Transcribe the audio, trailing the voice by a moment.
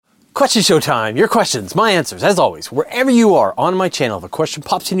Question show time. Your questions, my answers, as always, wherever you are on my channel. If a question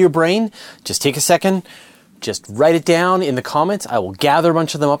pops into your brain, just take a second, just write it down in the comments. I will gather a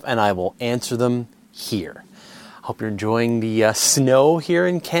bunch of them up and I will answer them here. Hope you're enjoying the snow here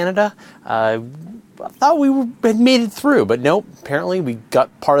in Canada. I thought we had made it through, but nope. Apparently we got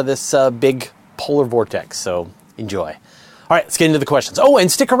part of this big polar vortex, so enjoy. All right, let's get into the questions. Oh,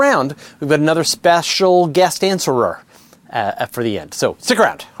 and stick around. We've got another special guest answerer for the end. So stick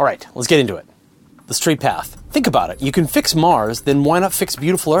around. All right, let's get into it. The straight path. Think about it. You can fix Mars, then why not fix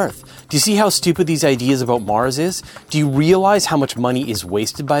beautiful Earth? Do you see how stupid these ideas about Mars is? Do you realize how much money is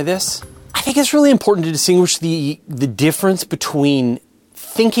wasted by this? I think it's really important to distinguish the difference between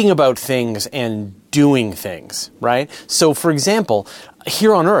thinking about things and doing things, right? So for example,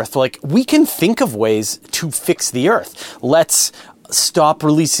 here on Earth, like, we can think of ways to fix the Earth. Let's stop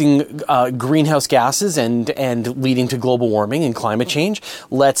releasing greenhouse gases and leading to global warming and climate change.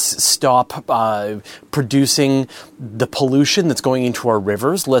 Let's stop producing the pollution that's going into our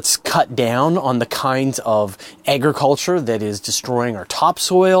rivers. Let's cut down on the kinds of agriculture that is destroying our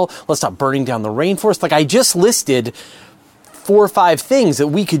topsoil. Let's stop burning down the rainforest. Like, I just listed 4 or 5 things that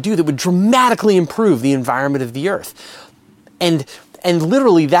we could do that would dramatically improve the environment of the Earth. And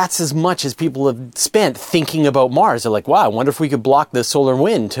literally, that's as much as people have spent thinking about Mars. They're like, wow, I wonder if we could block the solar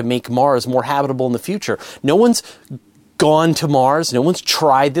wind to make Mars more habitable in the future. No one's gone to Mars. No one's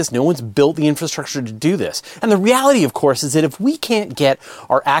tried this. No one's built the infrastructure to do this. And the reality, of course, is that if we can't get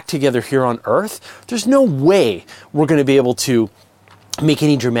our act together here on Earth, there's no way we're going to be able to make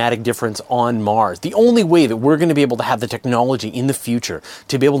any dramatic difference on Mars. The only way that we're going to be able to have the technology in the future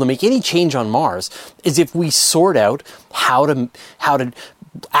to be able to make any change on Mars is if we sort out how to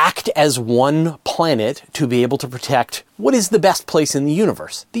act as one planet to be able to protect what is the best place in the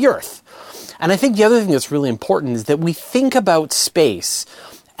universe, the Earth. And I think the other thing that's really important is that we think about space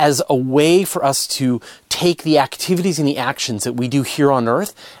as a way for us to take the activities and the actions that we do here on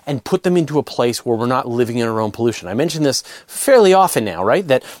Earth and put them into a place where we're not living in our own pollution. I mention this fairly often now, right?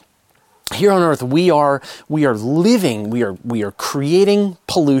 That here on Earth, we are creating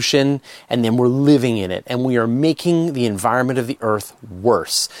pollution, and then we're living in it, and we are making the environment of the Earth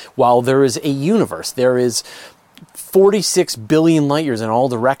worse. While there is a universe, there is 46 billion light years in all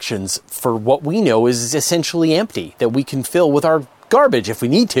directions for what we know is essentially empty, that we can fill with our garbage if we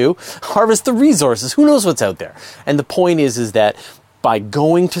need to, harvest the resources. Who knows what's out there? And the point is that by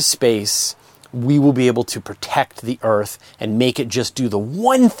going to space, we will be able to protect the Earth and make it just do the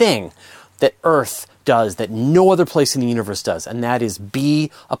one thing that Earth does that no other place in the universe does, and that is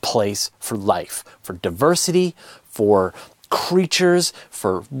be a place for life, for diversity, for creatures,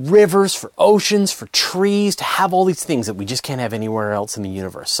 for rivers, for oceans, for trees, to have all these things that we just can't have anywhere else in the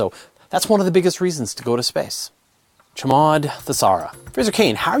universe. So that's one of the biggest reasons to go to space. Chamad Thasara. Fraser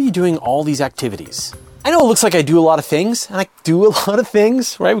Kane, how are you doing all these activities? I know it looks like I do a lot of things, and I do a lot of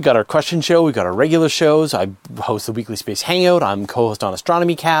things, right? We've got our question show, we've got our regular shows, I host the Weekly Space Hangout, I'm co-host on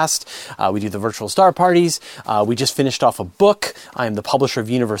Astronomy Cast, we do the virtual star parties, we just finished off a book, I'm the publisher of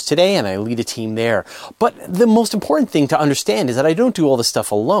Universe Today, and I lead a team there. But the most important thing to understand is that I don't do all this stuff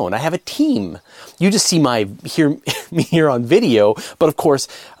alone. I have a team. You just see me here on video, but of course,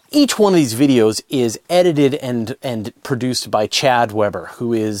 each one of these videos is edited and produced by Chad Weber,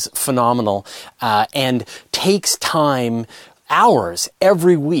 who is phenomenal, and takes time, hours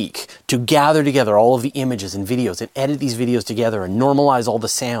every week to gather together all of the images and videos and edit these videos together and normalize all the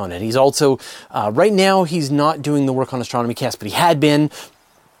sound. And he's also, right now, he's not doing the work on Astronomy Cast, but he had been.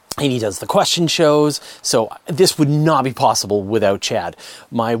 And he does the question shows, so this would not be possible without Chad.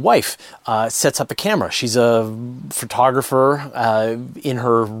 My wife sets up the camera. She's a photographer in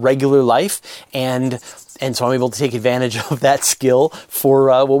her regular life, and so I'm able to take advantage of that skill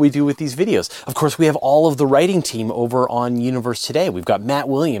for what we do with these videos. Of course, we have all of the writing team over on Universe Today. We've got Matt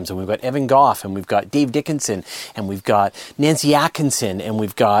Williams, and we've got Evan Goff, and we've got Dave Dickinson, and we've got Nancy Atkinson, and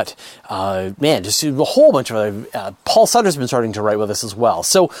we've got, just a whole bunch of other, Paul Sutter's been starting to write with us as well.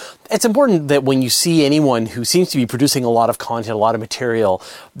 So it's important that when you see anyone who seems to be producing a lot of content, a lot of material,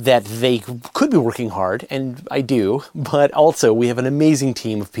 that they could be working hard, and I do, but also we have an amazing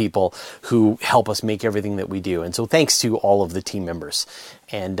team of people who help us make everything that we do. And so thanks to all of the team members.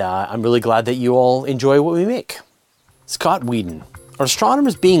 And I'm really glad that you all enjoy what we make. Scott Whedon. Are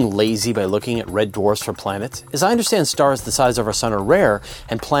astronomers being lazy by looking at red dwarfs for planets? As I understand, stars the size of our sun are rare,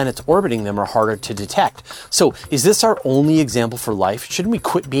 and planets orbiting them are harder to detect. So is this our only example for life? Shouldn't we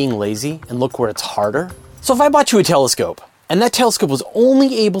quit being lazy and look where it's harder? So if I bought you a telescope, and that telescope was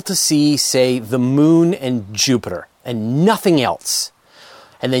only able to see, say, the moon and Jupiter, and nothing else,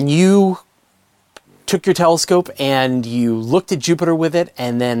 and then you took your telescope and you looked at Jupiter with it,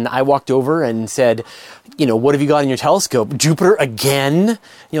 and then I walked over and said, what have you got in your telescope? Jupiter again? And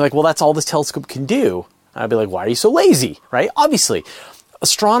you're like, well, that's all this telescope can do. I'd be like, why are you so lazy, right? Obviously,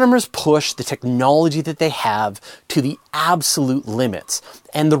 astronomers push the technology that they have to the absolute limits.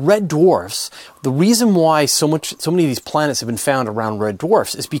 And the red dwarfs, the reason why so many of these planets have been found around red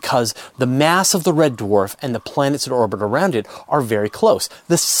dwarfs is because the mass of the red dwarf and the planets that orbit around it are very close.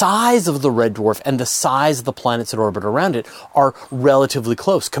 The size of the red dwarf and the size of the planets that orbit around it are relatively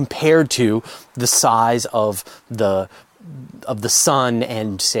close compared to the size of the sun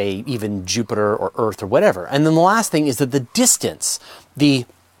and, say, even Jupiter or Earth or whatever. And then the last thing is that the distance, you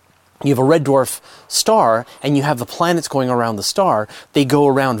have a red dwarf star and you have the planets going around the star, they go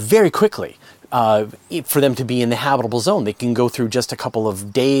around very quickly. For them to be in the habitable zone, they can go through just a couple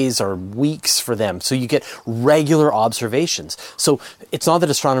of days or weeks for them. So you get regular observations. So it's not that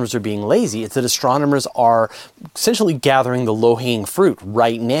astronomers are being lazy, it's that astronomers are essentially gathering the low-hanging fruit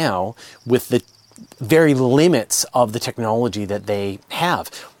right now with the very limits of the technology that they have.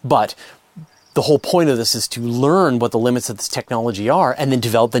 But the whole point of this is to learn what the limits of this technology are and then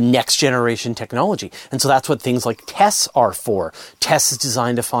develop the next generation technology. And so that's what things like TESS are for. TESS is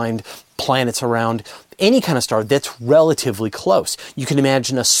designed to find planets around any kind of star that's relatively close. You can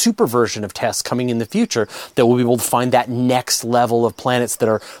imagine a super version of TESS coming in the future that will be able to find that next level of planets that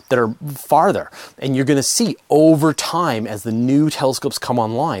are farther. And you're going to see over time as the new telescopes come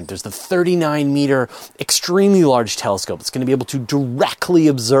online. There's the 39-meter extremely large telescope that's going to be able to directly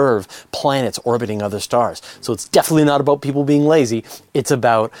observe planets orbiting other stars. So it's definitely not about people being lazy. It's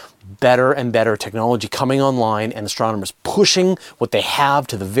about better and better technology coming online and astronomers pushing what they have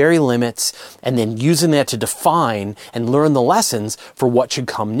to the very limits and then using that to define and learn the lessons for what should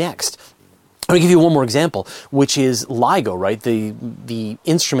come next. I'm going to give you one more example, which is LIGO, right? The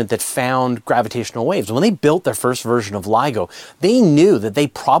instrument that found gravitational waves. When they built their first version of LIGO, they knew that they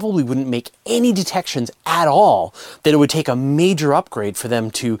probably wouldn't make any detections at all, that it would take a major upgrade for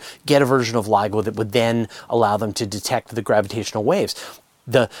them to get a version of LIGO that would then allow them to detect the gravitational waves.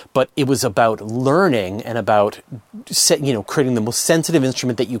 But it was about learning and about creating the most sensitive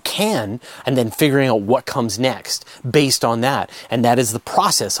instrument that you can and then figuring out what comes next based on that. And that is the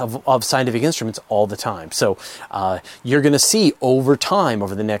process of scientific instruments all the time. So you're going to see over time,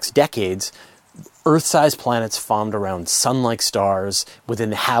 over the next decades, Earth-sized planets found around sun-like stars within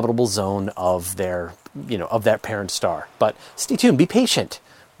the habitable zone of of that parent star. But stay tuned, be patient.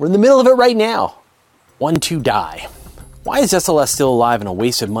 We're in the middle of it right now. 1, 2, die. Why is SLS still alive and a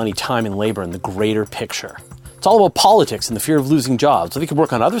waste of money, time, and labor in the greater picture? It's all about politics and the fear of losing jobs. So they could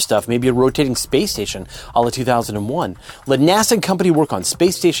work on other stuff, maybe a rotating space station a la 2001. Let NASA and company work on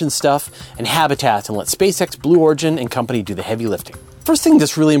space station stuff and habitats, and let SpaceX, Blue Origin, and company do the heavy lifting. First thing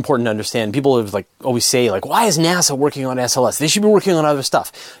that's really important to understand, people always say, why is NASA working on SLS? They should be working on other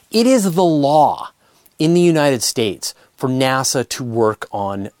stuff. It is the law in the United States for NASA to work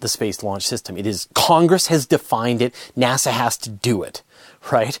on the Space Launch System. It is, Congress has defined it, NASA has to do it,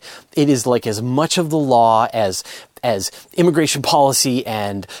 right? It is like as much of the law as immigration policy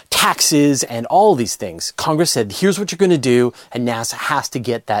and taxes and all these things. Congress said, here's what you're going to do, and NASA has to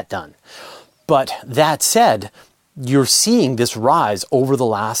get that done. But that said, you're seeing this rise over the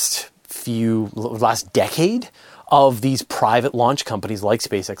last decade of these private launch companies like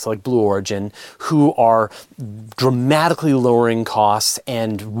SpaceX, like Blue Origin, who are dramatically lowering costs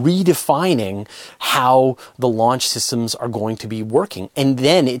and redefining how the launch systems are going to be working. And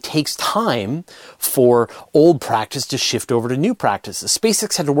then it takes time for old practice to shift over to new practices.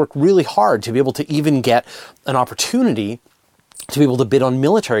 SpaceX had to work really hard to be able to even get an opportunity to be able to bid on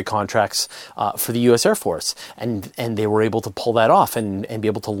military contracts for the U.S. Air Force. And they were able to pull that off and be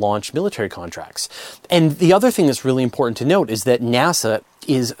able to launch military contracts. And the other thing that's really important to note is that NASA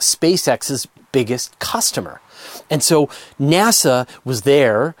is SpaceX's biggest customer. And so NASA was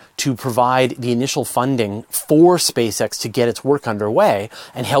there to provide the initial funding for SpaceX to get its work underway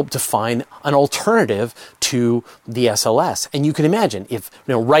and help to find an alternative to the SLS. And you can imagine if,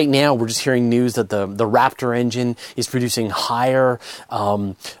 right now we're just hearing news that the Raptor engine is producing higher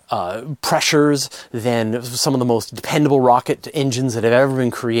pressures than some of the most dependable rocket engines that have ever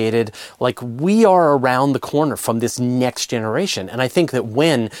been created. We are around the corner from this next generation. And I think that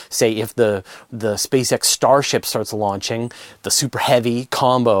if the SpaceX Starship starts launching, the Super Heavy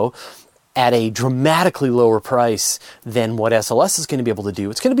combo, at a dramatically lower price than what SLS is going to be able to do,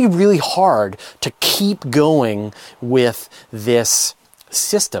 it's going to be really hard to keep going with this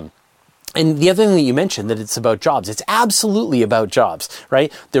system. And the other thing that you mentioned, that it's about jobs, it's absolutely about jobs,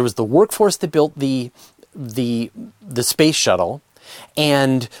 right? There was the workforce that built the space shuttle,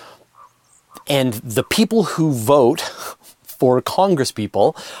 and And the people who vote for Congress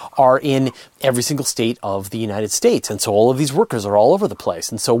people are in every single state of the United States. And so all of these workers are all over the place.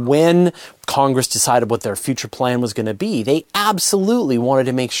 And so when Congress decided what their future plan was going to be, they absolutely wanted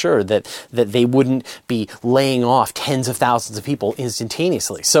to make sure that they wouldn't be laying off tens of thousands of people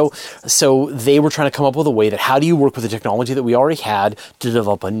instantaneously. So they were trying to come up with a way that how do you work with the technology that we already had to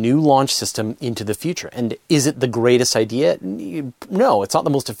develop a new launch system into the future? And is it the greatest idea? No, it's not the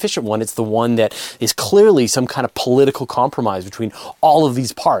most efficient one. It's the one that is clearly some kind of political compromise between all of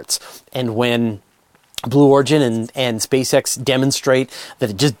these parts. And when Blue Origin and SpaceX demonstrate that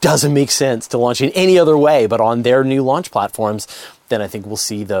it just doesn't make sense to launch in any other way but on their new launch platforms, then I think we'll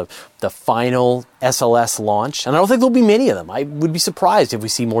see the final SLS launch. And I don't think there'll be many of them. I would be surprised if we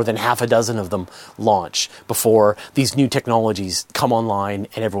see more than half a dozen of them launch before these new technologies come online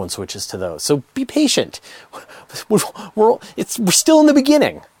and everyone switches to those. So be patient. We're still in the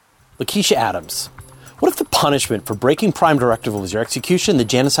beginning. Lakeisha Adams. What if the punishment for breaking Prime Directive was your execution, the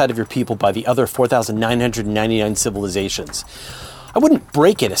genocide of your people by the other 4,999 civilizations? I wouldn't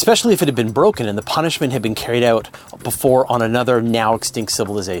break it, especially if it had been broken and the punishment had been carried out before on another now extinct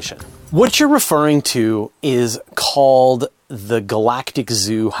civilization. What you're referring to is called the Galactic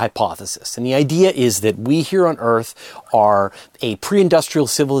Zoo hypothesis. And the idea is that we here on Earth are a pre-industrial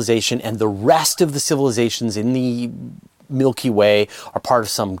civilization and the rest of the civilizations in the Milky Way are part of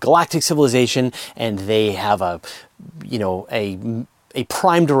some galactic civilization, and they have a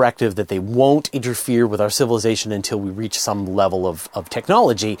prime directive that they won't interfere with our civilization until we reach some level of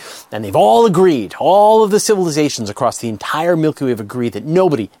technology. And they've all agreed, all of the civilizations across the entire Milky Way have agreed that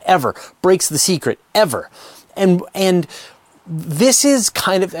nobody ever breaks the secret, ever. And this is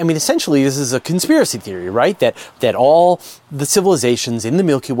kind of, essentially this is a conspiracy theory, right? That all the civilizations in the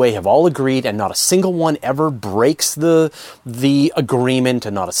Milky Way have all agreed and not a single one ever breaks the agreement,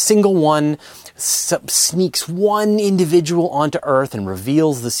 and not a single one sneaks one individual onto Earth and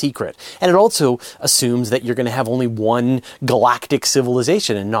reveals the secret. And it also assumes that you're going to have only one galactic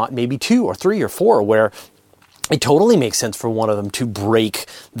civilization and not maybe 2 or 3 or 4, where it totally makes sense for one of them to break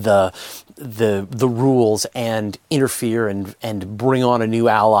the rules and interfere and bring on a new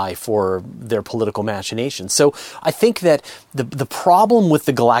ally for their political machinations. So I think that the problem with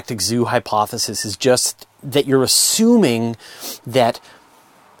the Galactic Zoo hypothesis is just that you're assuming that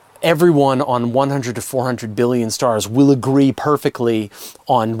everyone on 100 to 400 billion stars will agree perfectly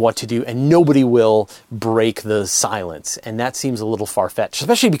on what to do, and nobody will break the silence. And that seems a little far-fetched,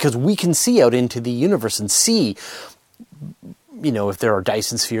 especially because we can see out into the universe and see, if there are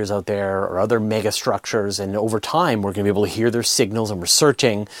Dyson spheres out there or other mega structures, and over time we're going to be able to hear their signals, and we're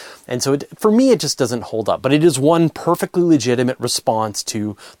searching. And so for me, it just doesn't hold up. But it is one perfectly legitimate response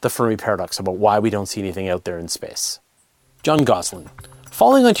to the Fermi paradox about why we don't see anything out there in space. John Goslin.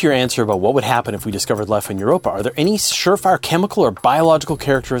 Following on to your answer about what would happen if we discovered life on Europa, are there any surefire chemical or biological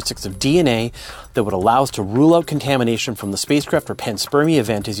characteristics of DNA that would allow us to rule out contamination from the spacecraft or panspermia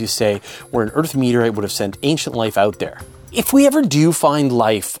event, as you say, where an Earth meteorite would have sent ancient life out there? If we ever do find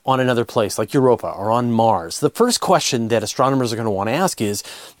life on another place like Europa or on Mars, the first question that astronomers are going to want to ask is,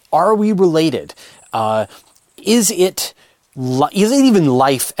 are we related? Is it even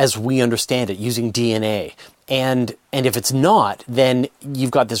life as we understand it using DNA? And if it's not, then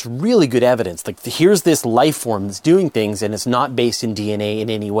you've got this really good evidence. Like, here's this life form that's doing things, and it's not based in DNA in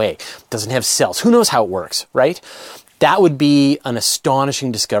any way. It doesn't have cells. Who knows how it works, right? That would be an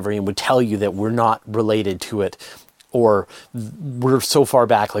astonishing discovery and would tell you that we're not related to it, or we're so far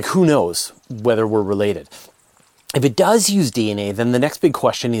back, like who knows whether we're related. If it does use DNA, then the next big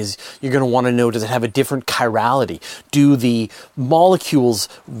question is, you're going to want to know, does it have a different chirality? Do the molecules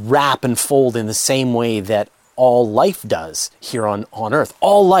wrap and fold in the same way that all life does here on Earth?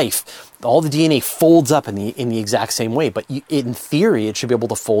 All life, all the DNA folds up in the exact same way, but in theory, it should be able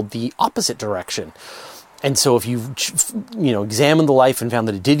to fold the opposite direction. And so if you examined the life and found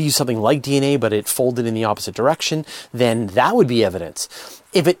that it did use something like DNA, but it folded in the opposite direction, then that would be evidence.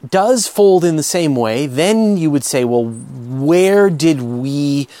 If it does fold in the same way, then you would say, well, where did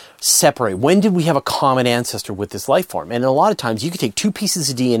we separate? When did we have a common ancestor with this life form? And a lot of times you could take 2 pieces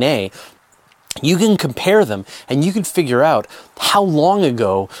of DNA, you can compare them, and you can figure out how long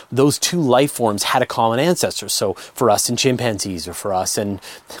ago those 2 life forms had a common ancestor. So for us in chimpanzees, or for us in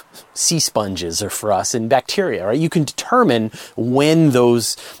sea sponges, or for us in bacteria, right? You can determine when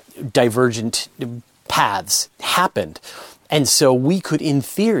those divergent paths happened. And so we could, in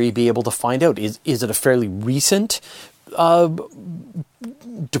theory, be able to find out, is it a fairly recent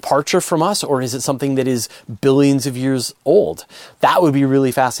departure from us, or is it something that is billions of years old? That would be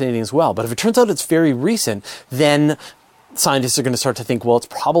really fascinating as well. But if it turns out it's very recent, then scientists are going to start to think, well, it's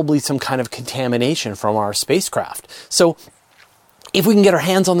probably some kind of contamination from our spacecraft. So if we can get our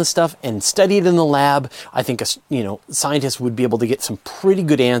hands on this stuff and study it in the lab, I think scientists would be able to get some pretty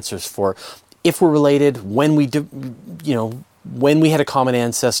good answers for if we're related, when we when we had a common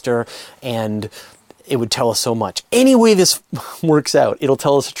ancestor, and it would tell us so much. Any way this works out, it'll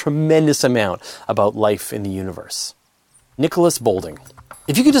tell us a tremendous amount about life in the universe. Nicholas Bolding.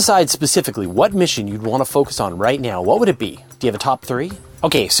 If you could decide specifically what mission you'd want to focus on right now, what would it be? Do you have a top 3?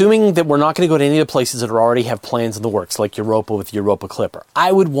 Okay, assuming that we're not going to go to any of the places that already have plans in the works, like Europa with Europa Clipper,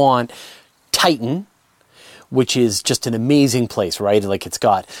 I would want Titan, which is just an amazing place, right? Like, it's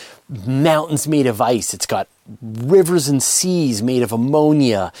got mountains made of ice. It's got rivers and seas made of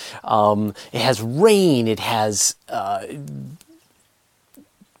ammonia. It has rain. It has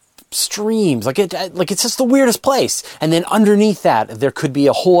streams. Like it's just the weirdest place. And then underneath that, there could be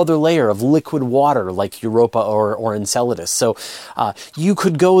a whole other layer of liquid water, like Europa or Enceladus. So you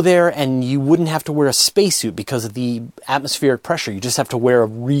could go there and you wouldn't have to wear a spacesuit because of the atmospheric pressure. You just have to wear a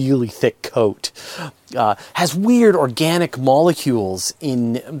really thick coat. Has weird organic molecules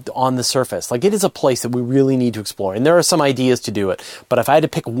on the surface. Like, it is a place that we really need to explore. And there are some ideas to do it. But if I had to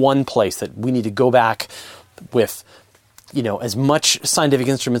pick one place that we need to go back with, as much scientific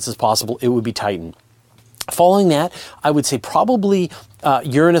instruments as possible, it would be Titan. Following that, I would say probably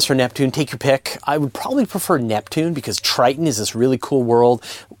Uranus or Neptune. Take your pick. I would probably prefer Neptune because Triton is this really cool world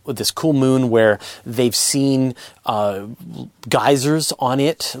with this cool moon where they've seen geysers on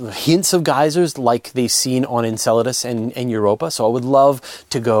it, hints of geysers like they've seen on Enceladus and Europa. So I would love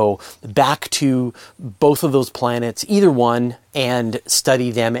to go back to both of those planets, either one, and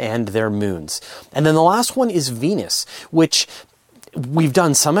study them and their moons. And then the last one is Venus, which we've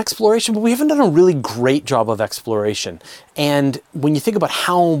done some exploration, but we haven't done a really great job of exploration. And when you think about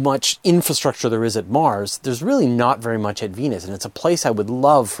how much infrastructure there is at Mars, there's really not very much at Venus. And it's a place I would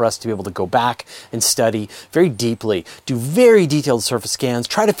love for us to be able to go back and study very deeply, do very detailed surface scans,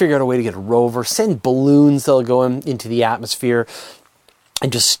 try to figure out a way to get a rover, send balloons that'll go into the atmosphere,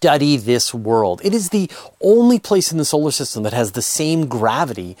 and just study this world. It is the only place in the solar system that has the same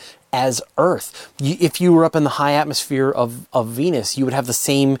gravity as Earth. If you were up in the high atmosphere of Venus, you would have the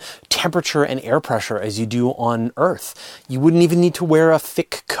same temperature and air pressure as you do on Earth. You wouldn't even need to wear a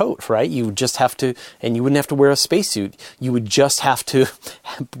thick coat, right? You would just have to, and you wouldn't have to wear a spacesuit. You would just have to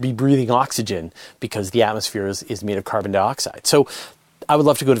be breathing oxygen because the atmosphere is made of carbon dioxide. So I would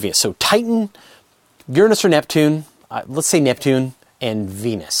love to go to Venus. So Titan, Uranus or Neptune, let's say Neptune, and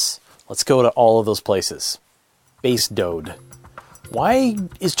Venus. Let's go to all of those places. Base Dode. Why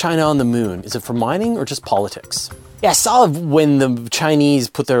is China on the moon? Is it for mining or just politics? Yeah, I saw when the Chinese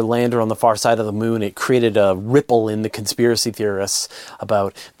put their lander on the far side of the moon, it created a ripple in the conspiracy theorists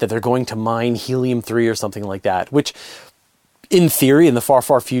about that they're going to mine helium-3 or something like that, which in theory, in the far,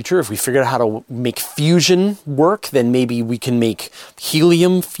 far future, if we figure out how to make fusion work, then maybe we can make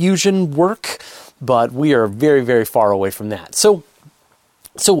helium fusion work, but we are very, very far away from that. So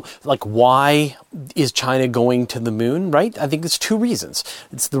like, why is China going to the moon, right? I think it's 2 reasons.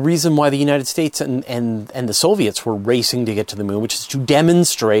 It's the reason why the United States and the Soviets were racing to get to the moon, which is to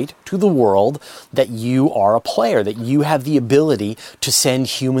demonstrate to the world that you are a player, that you have the ability to send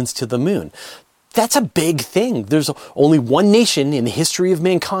humans to the moon. That's a big thing. There's only one nation in the history of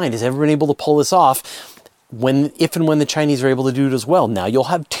mankind has ever been able to pull this off. If and when the Chinese are able to do it as well. Now you'll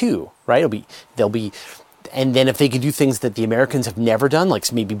have 2, right? And then if they can do things that the Americans have never done, like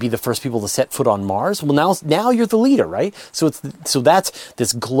maybe be the first people to set foot on Mars, well, now you're the leader, right? So that's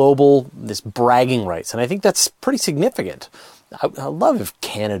this global, this bragging rights. And I think that's pretty significant. I love if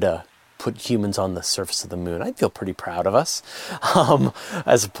Canada put humans on the surface of the moon. I'd feel pretty proud of us.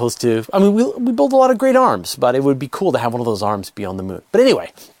 As opposed to, I mean, we build a lot of great arms, but it would be cool to have one of those arms be on the moon. But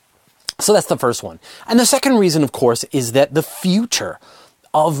anyway, so that's the first one. And the second reason, of course, is that the future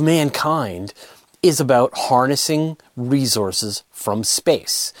of mankind is about harnessing resources from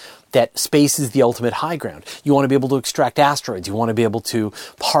space. That space is the ultimate high ground. You want to be able to extract asteroids. You want to be able to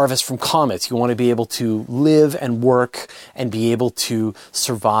harvest from comets. You want to be able to live and work and be able to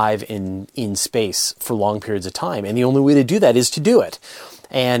survive in space for long periods of time. And the only way to do that is to do it.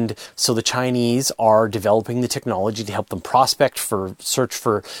 And so the Chinese are developing the technology to help them search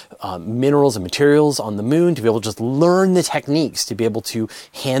for minerals and materials on the moon, to be able to just learn the techniques to be able to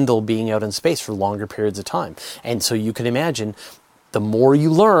handle being out in space for longer periods of time. And so you can imagine, the more you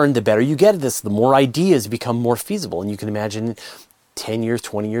learn, the better you get at this, the more ideas become more feasible. And you can imagine 10 years,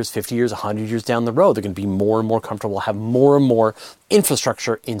 20 years, 50 years, 100 years down the road, they're going to be more and more comfortable, have more and more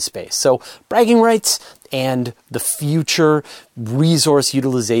infrastructure in space. So bragging rights and the future resource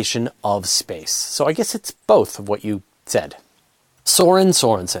utilization of space. So I guess it's both of what you said. Soren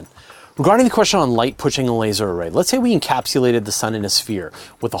Sorensen. Regarding the question on light pushing a laser array, let's say we encapsulated the sun in a sphere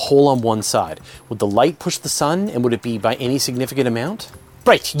with a hole on one side. Would the light push the sun, and would it be by any significant amount?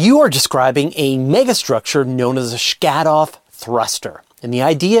 Right, you are describing a megastructure known as a Shkadov thruster. And the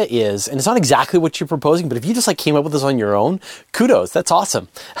idea is, and it's not exactly what you're proposing, but if you just like came up with this on your own, kudos, that's awesome.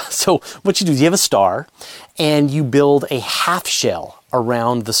 So what you do is you have a star and you build a half shell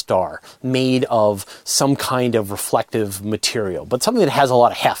around the star made of some kind of reflective material, but something that has a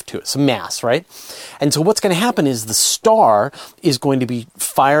lot of heft to it, some mass, right? And so what's going to happen is the star is going to be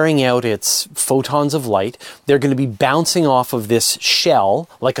firing out its photons of light. They're going to be bouncing off of this shell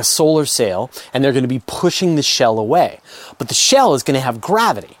like a solar sail, and they're going to be pushing the shell away. But the shell is going to have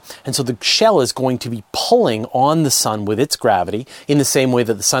gravity. And so the shell is going to be pulling on the sun with its gravity in the same way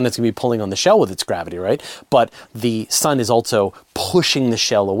that the sun is going to be pulling on the shell with its gravity, right? But the sun is also pushing the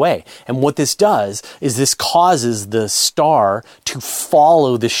shell away. And what this does is this causes the star to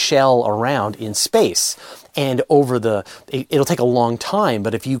follow the shell around in space. And it'll take a long time,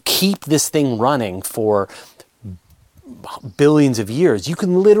 but if you keep this thing running for billions of years, you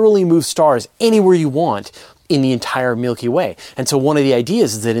can literally move stars anywhere you want in the entire Milky Way. And so one of the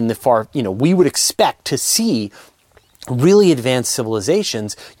ideas is that in the we would expect to see really advanced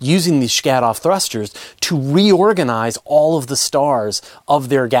civilizations using these Shkadov thrusters to reorganize all of the stars of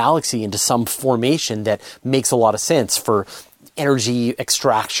their galaxy into some formation that makes a lot of sense for energy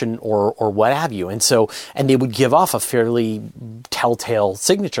extraction or what have you. And they would give off a fairly telltale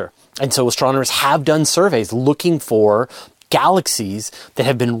signature. And so astronomers have done surveys looking for galaxies that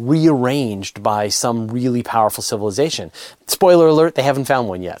have been rearranged by some really powerful civilization. Spoiler alert, they haven't found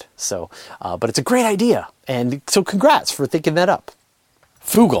one yet. So, but it's a great idea. And so congrats for thinking that up.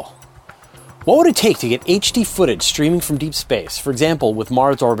 Fugel. What would it take to get HD footage streaming from deep space? For example, with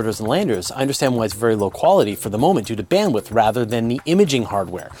Mars orbiters and landers, I understand why it's very low quality for the moment due to bandwidth rather than the imaging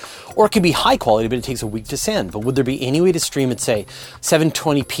hardware. Or it can be high quality, but it takes a week to send. But would there be any way to stream at, say,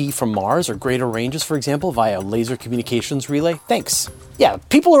 720p from Mars or greater ranges, for example, via laser communications relay? Thanks. Yeah,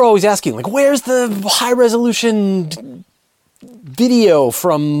 people are always asking, like, where's the high-resolution video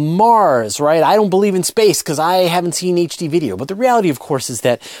from Mars, right? I don't believe in space because I haven't seen HD video. But the reality, of course, is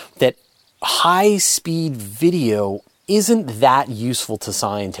that high-speed video isn't that useful to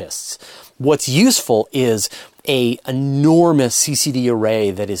scientists. What's useful is an enormous CCD array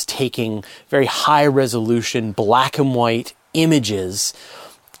that is taking very high-resolution black and white images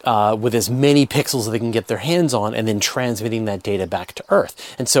with as many pixels as they can get their hands on, and then transmitting that data back to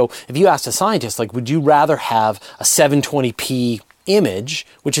Earth. And so if you asked a scientist, like, would you rather have a 720p image,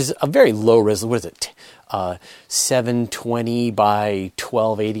 which is a very low resolution, what is it? 720 by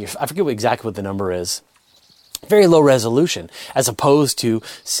 1280, I forget exactly what the number is. Very low resolution, as opposed to,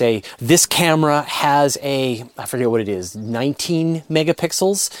 say, this camera has I forget what it is, 19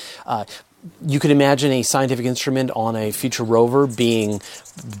 megapixels. You could imagine a scientific instrument on a future rover being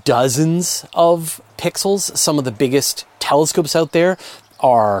dozens of pixels. Some of the biggest telescopes out there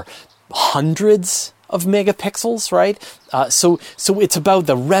are hundreds of megapixels, right? So it's about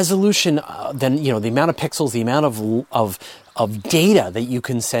the resolution, then the amount of pixels, the amount of data that you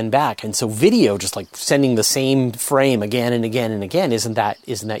can send back. And so video, just like sending the same frame again and again and again, isn't that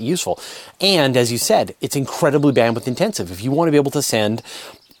useful. And as you said, it's incredibly bandwidth intensive. If you want to be able to send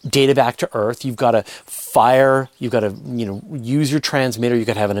data back to Earth, you've got to use your transmitter. You've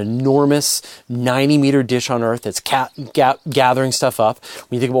got to have an enormous 90-meter dish on Earth that's gathering stuff up.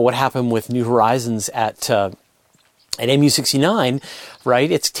 When you think about what happened with New Horizons at MU-69,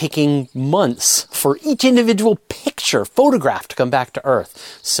 right? It's taking months for each individual photograph to come back to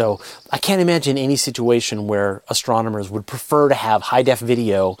Earth. So I can't imagine any situation where astronomers would prefer to have high-def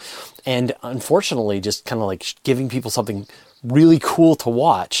video, and unfortunately just kind of like giving people something really cool to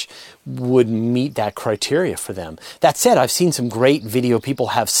watch would meet that criteria for them. That said, I've seen some great video. People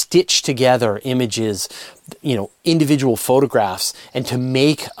have stitched together images, individual photographs, and to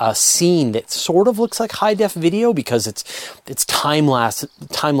make a scene that sort of looks like high def video because it's time lapse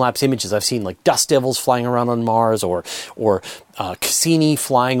images. I've seen like dust devils flying around on Mars, or Cassini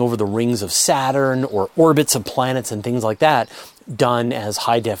flying over the rings of Saturn, or orbits of planets and things like that, done as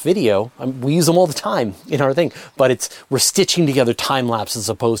high-def video. We use them all the time in our thing, but we're stitching together time-lapse as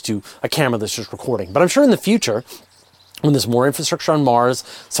opposed to a camera that's just recording. But I'm sure in the future, when there's more infrastructure on Mars,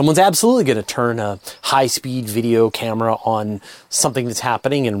 someone's absolutely going to turn a high-speed video camera on something that's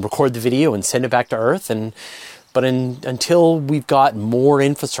happening and record the video and send it back to Earth. But until we've got more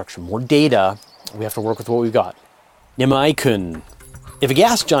infrastructure, more data, we have to work with what we've got. Nimai-kun. If a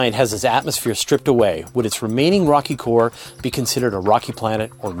gas giant has its atmosphere stripped away, would its remaining rocky core be considered a rocky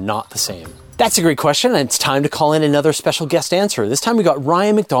planet or not the same? That's a great question, and it's time to call in another special guest answerer. This time we got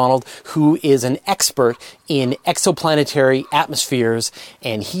Ryan Macdonald, who is an expert in exoplanetary atmospheres,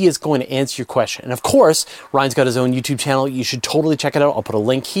 and he is going to answer your question. And of course, Ryan's got his own YouTube channel. You should totally check it out. I'll put a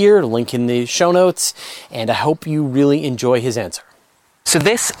link here, a link in the show notes, and I hope you really enjoy his answer. So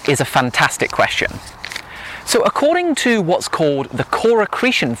this is a fantastic question. So according to what's called the core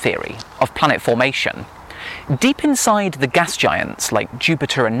accretion theory of planet formation, deep inside the gas giants like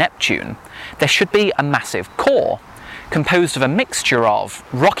Jupiter and Neptune, there should be a massive core composed of a mixture of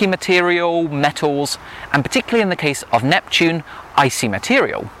rocky material, metals, and particularly in the case of Neptune, icy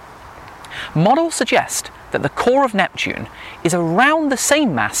material. Models suggest that the core of Neptune is around the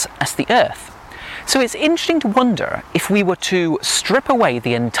same mass as the Earth. So it's interesting to wonder, if we were to strip away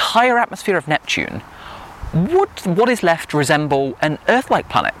the entire atmosphere of Neptune, would what is left resemble an Earth-like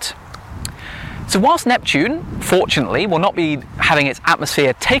planet? So whilst Neptune, fortunately, will not be having its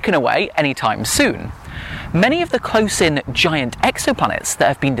atmosphere taken away anytime soon, many of the close-in giant exoplanets that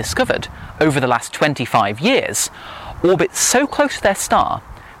have been discovered over the last 25 years orbit so close to their star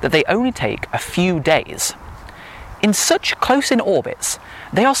that they only take a few days. In such close-in orbits,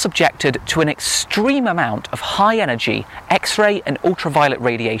 they are subjected to an extreme amount of high-energy X-ray and ultraviolet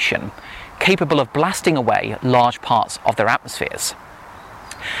radiation, capable of blasting away large parts of their atmospheres.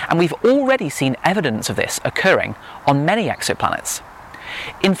 And we've already seen evidence of this occurring on many exoplanets.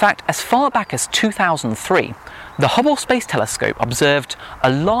 In fact, as far back as 2003, the Hubble Space Telescope observed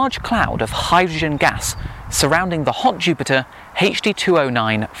a large cloud of hydrogen gas surrounding the hot Jupiter HD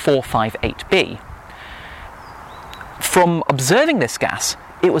 209458b. From observing this gas,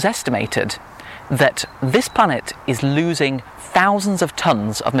 it was estimated that this planet is losing thousands of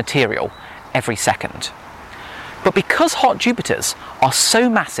tons of material every second. But because hot Jupiters are so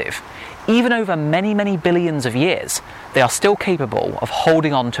massive, even over many, many billions of years, they are still capable of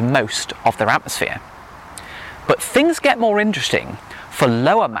holding on to most of their atmosphere. But things get more interesting for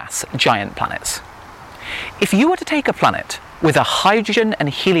lower mass giant planets. If you were to take a planet with a hydrogen and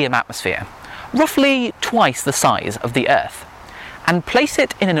helium atmosphere, roughly twice the size of the Earth, and place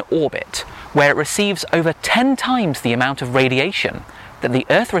it in an orbit where it receives over 10 times the amount of radiation that the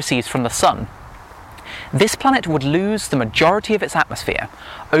Earth receives from the Sun, this planet would lose the majority of its atmosphere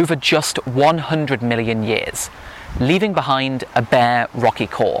over just 100 million years, leaving behind a bare rocky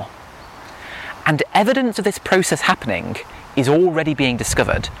core. And evidence of this process happening is already being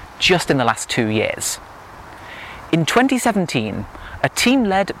discovered just in the last 2 years. In 2017, a team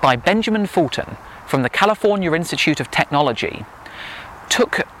led by Benjamin Fulton from the California Institute of Technology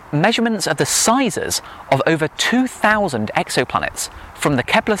took measurements of the sizes of over 2,000 exoplanets from the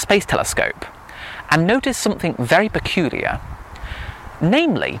Kepler Space Telescope and noticed something very peculiar.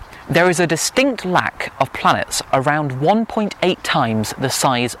 Namely, there is a distinct lack of planets around 1.8 times the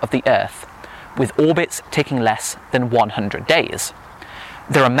size of the Earth, with orbits taking less than 100 days.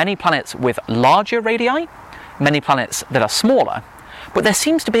 There are many planets with larger radii, many planets that are smaller, but there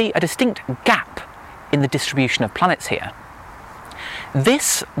seems to be a distinct gap in the distribution of planets here.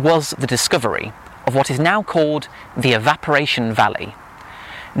 This was the discovery of what is now called the evaporation valley,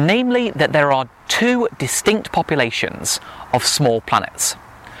 namely that there are two distinct populations of small planets.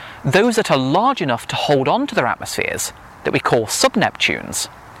 Those that are large enough to hold on to their atmospheres, that we call sub-Neptunes,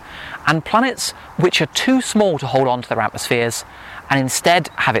 and planets which are too small to hold on to their atmospheres and instead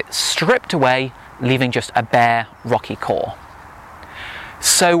have it stripped away, leaving just a bare rocky core.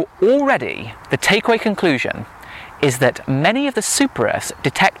 So already the takeaway conclusion is that many of the super-Earths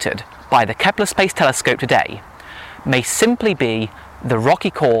detected by the Kepler Space Telescope today may simply be the rocky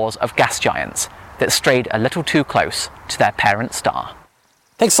cores of gas giants that strayed a little too close to their parent star.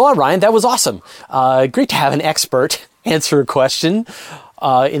 Thanks a lot, Ryan. That was awesome. Great to have an expert answer a question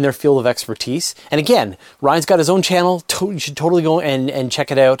in their field of expertise. And again, Ryan's got his own channel. You should totally go and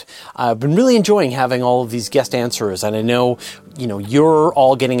check it out. I've been really enjoying having all of these guest answerers, and I know you're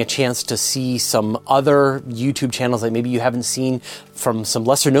all getting a chance to see some other YouTube channels that maybe you haven't seen from some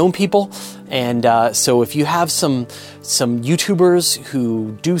lesser known people. And so if you have some YouTubers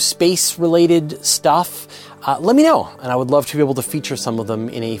who do space related stuff, let me know, and I would love to be able to feature some of them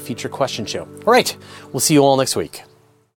in a future question show. All right, we'll see you all next week.